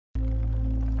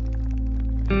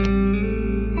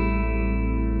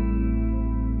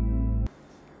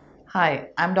Hi,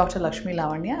 I'm Dr. Lakshmi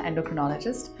Lavanya,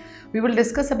 Endocrinologist. We will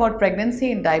discuss about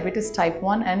pregnancy in diabetes type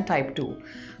 1 and type 2.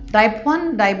 Type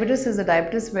 1 diabetes is a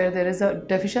diabetes where there is a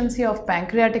deficiency of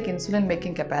pancreatic insulin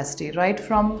making capacity right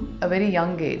from a very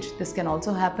young age. This can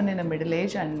also happen in a middle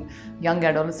age and young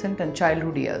adolescent and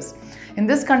childhood years. In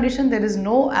this condition, there is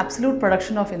no absolute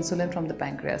production of insulin from the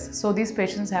pancreas. So these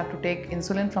patients have to take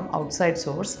insulin from outside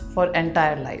source for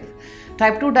entire life.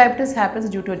 Type 2 diabetes happens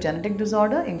due to a genetic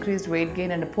disorder, increased weight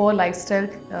gain and a poor lifestyle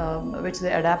which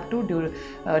they adapt to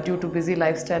due to busy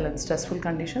lifestyle and stressful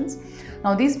conditions.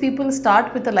 Now these people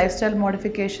start with a lifestyle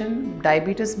modification.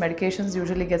 Diabetes medications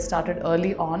usually get started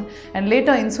early on, and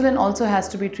later insulin also has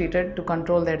to be treated to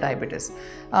control their diabetes.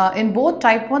 In both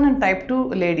type 1 and type 2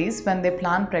 ladies, when they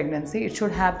plan pregnancy, it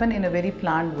should happen in a very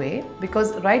planned way,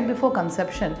 because right before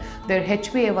conception their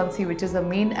HbA1c, which is the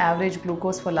mean average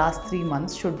glucose for last 3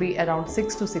 months, should be around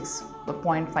 6 to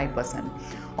 6.5%.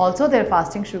 Also, their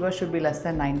fasting sugar should be less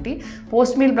than 90.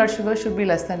 Post-meal blood sugar should be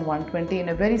less than 120 in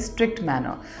a very strict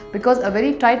manner, because a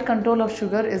very tight control of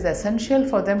sugar is essential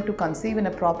for them to conceive in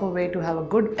a proper way, to have a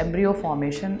good embryo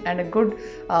formation and a good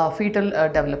fetal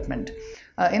development.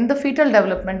 In the fetal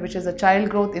development, which is a child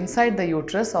growth inside the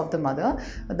uterus of the mother,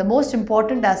 the most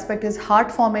important aspect is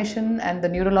heart formation and the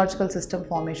neurological system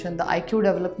formation, the IQ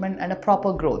development and a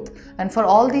proper growth. And for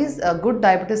all these, good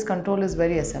diabetes control is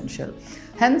very essential.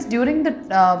 Hence, during the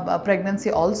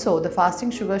pregnancy also, the fasting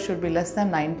sugar should be less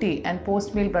than 90, and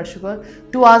post-meal blood sugar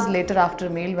 2 hours later after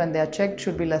meal when they are checked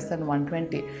should be less than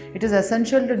 120. It is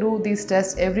essential to do these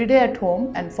tests every day at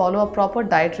home and follow a proper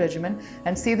diet regimen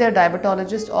and see their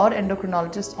diabetologist or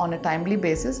endocrinologist on a timely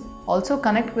basis. Also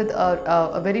connect with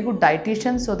a very good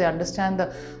dietitian so they understand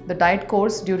the diet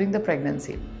course during the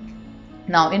pregnancy.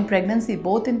 Now in pregnancy,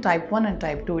 both in type 1 and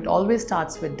type 2, it always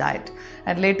starts with diet,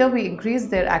 and later we increase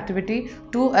their activity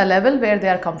to a level where they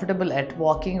are comfortable at.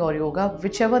 Walking or yoga,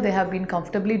 whichever they have been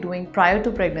comfortably doing prior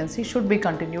to pregnancy, should be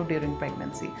continued during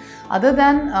pregnancy. Other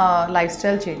than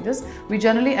lifestyle changes, we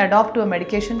generally adopt to a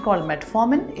medication called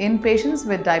metformin in patients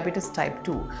with diabetes type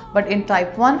 2. But in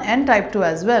type 1 and type 2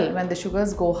 as well, when the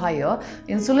sugars go higher,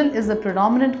 insulin is the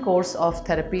predominant course of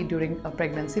therapy during a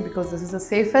pregnancy, because this is the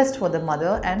safest for the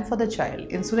mother and for the child.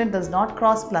 Insulin does not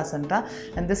cross placenta,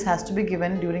 and this has to be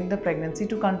given during the pregnancy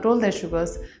to control their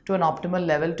sugars to an optimal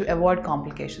level to avoid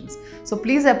complications. So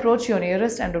please approach your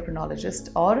nearest endocrinologist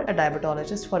or a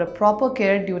diabetologist for a proper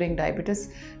care during diabetes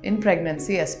in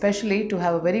pregnancy, especially to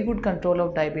have a very good control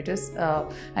of diabetes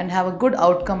and have a good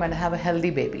outcome and have a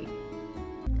healthy baby.